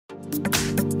Hi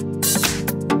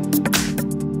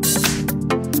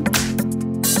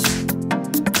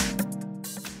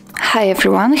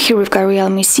everyone, here we've got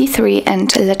REALME C3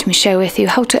 and let me share with you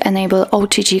how to enable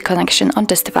OTG connection on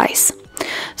this device.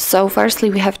 So firstly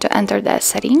we have to enter the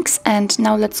settings, and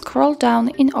now let's scroll down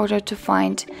in order to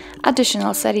find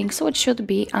additional settings, which should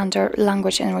be under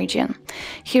language and region.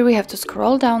 Here we have to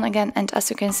scroll down again, and as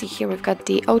you can see here we've got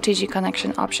the OTG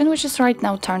connection option, which is right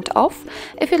now turned off.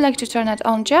 If you'd like to turn it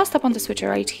on, just tap on the switcher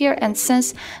right here, and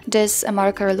since this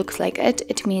marker looks like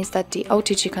it means that the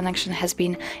OTG connection has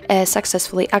been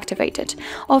successfully activated.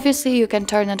 Obviously you can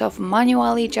turn it off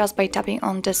manually just by tapping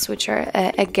on the switcher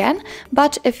again,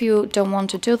 but if you don't want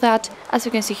to do that, as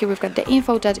you can see here we've got the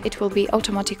info that it will be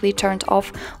automatically turned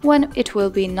off when it will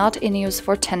be not in use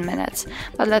for 10 minutes.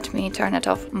 But let me turn it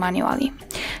off manually.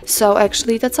 So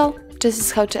actually that's all. This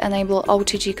is how to enable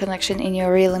OTG connection in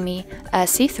your REALME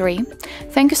C3.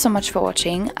 Thank you so much for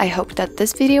watching. I hope that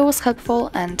this video was helpful,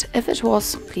 and if it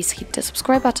was, please hit the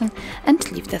subscribe button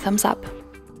and leave the thumbs up.